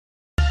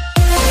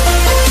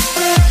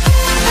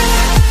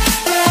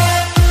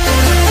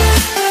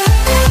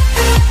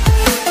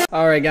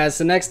Alright guys,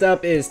 so next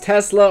up is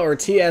Tesla or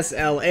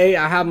TSLA.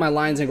 I have my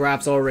lines and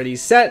graphs already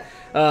set,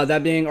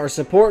 that being our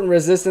support and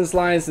resistance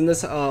lines, and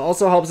this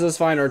also helps us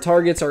find our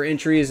targets, our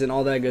entries, and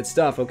all that good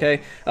stuff,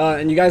 okay?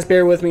 And you guys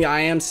bear with me, I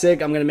am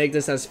sick. I'm going to make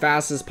this as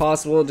fast as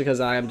possible because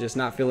I am just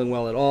not feeling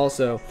well at all,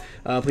 so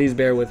please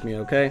bear with me,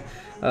 okay?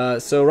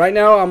 So right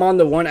now I'm on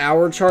the 1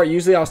 hour chart.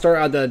 Usually I'll start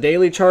at the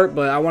daily chart,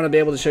 but I want to be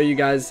able to show you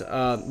guys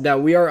that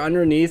we are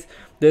underneath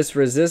this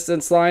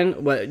resistance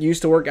line, what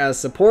used to work as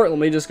support. Let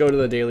me just go to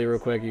the daily real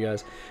quick, you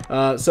guys.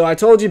 So I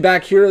told you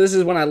back here, this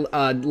is when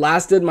I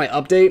last did my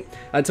update.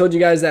 I told you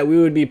guys that we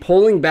would be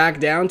pulling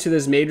back down to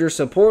this major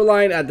support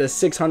line at the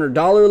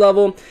 $600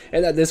 level,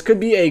 and that this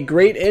could be a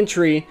great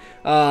entry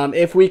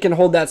if we can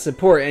hold that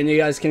support. And you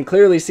guys can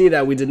clearly see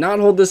that we did not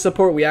hold this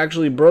support. We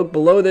actually broke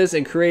below this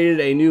and created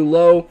a new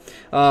low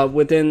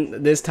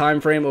within this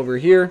time frame over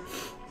here.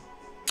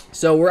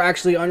 So we're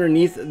actually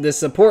underneath the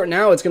support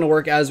now. It's going to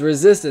work as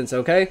resistance,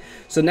 okay?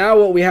 So now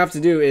what we have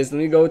to do is, let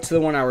me go to the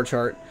 1 hour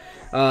chart.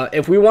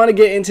 If we want to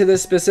get into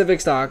this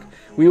specific stock,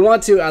 we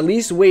want to at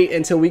least wait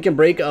until we can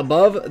break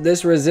above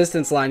this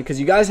resistance line, because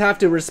you guys have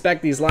to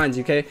respect these lines,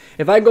 okay?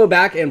 If I go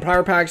back in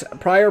prior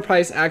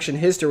price action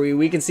history,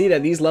 we can see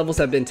that these levels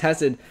have been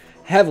tested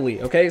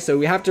heavily, okay? So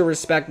we have to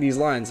respect these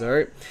lines, all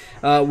right?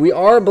 We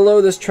are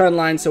below this trend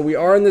line, so we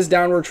are in this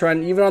downward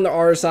trend. Even on the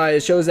RSI,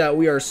 it shows that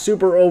we are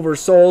super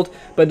oversold,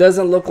 but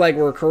doesn't look like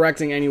we're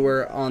correcting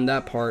anywhere on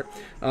that part.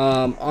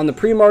 On the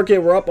pre-market,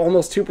 we're up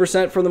almost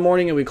 2% for the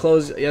morning, and we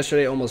closed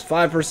yesterday almost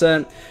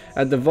 5%.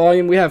 At the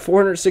volume, we have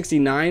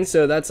 469,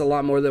 so that's a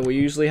lot more than we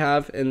usually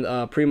have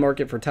in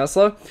pre-market for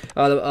Tesla.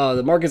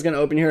 The market's going to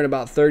open here in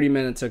about 30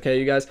 minutes, okay,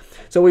 you guys?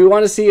 So what we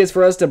want to see is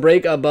for us to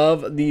break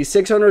above the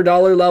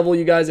 $600 level,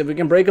 you guys. If we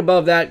can break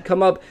above that,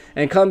 come up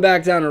and come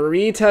back down and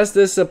retest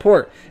this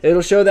support,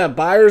 it'll show that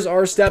buyers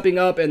are stepping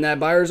up and that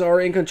buyers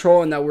are in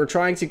control and that we're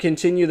trying to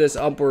continue this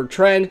upward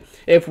trend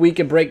if we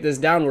can break this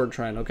downward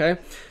trend, okay?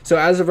 So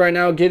as of right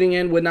now, getting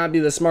in would not be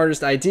the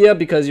smartest idea,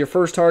 because your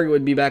first target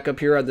would be back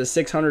up here at the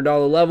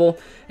 $600 level,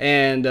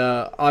 and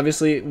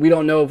obviously we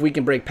don't know if we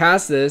can break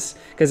past this,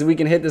 because if we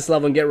can hit this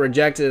level and get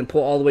rejected and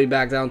pull all the way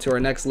back down to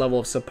our next level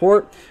of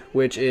support,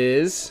 which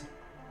is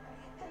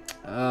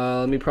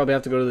let me probably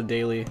have to go to the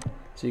daily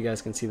so you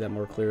guys can see that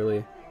more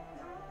clearly.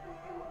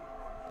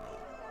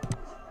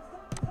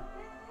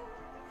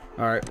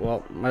 Alright,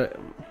 well, my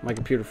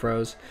computer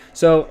froze.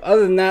 So,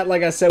 other than that,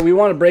 like I said, we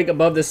want to break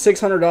above the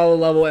 $600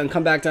 level and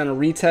come back down and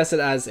retest it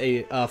as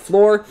a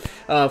floor.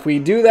 If we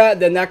do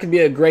that, then that could be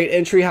a great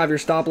entry. Have your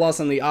stop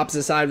loss on the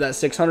opposite side of that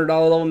 $600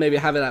 level. Maybe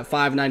have it at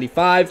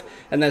 $595,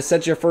 and then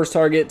set your first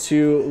target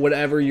to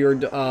whatever you're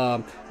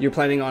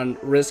planning on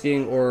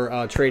risking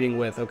or trading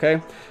with, okay?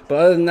 But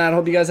other than that, I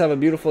hope you guys have a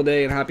beautiful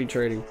day and happy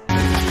trading.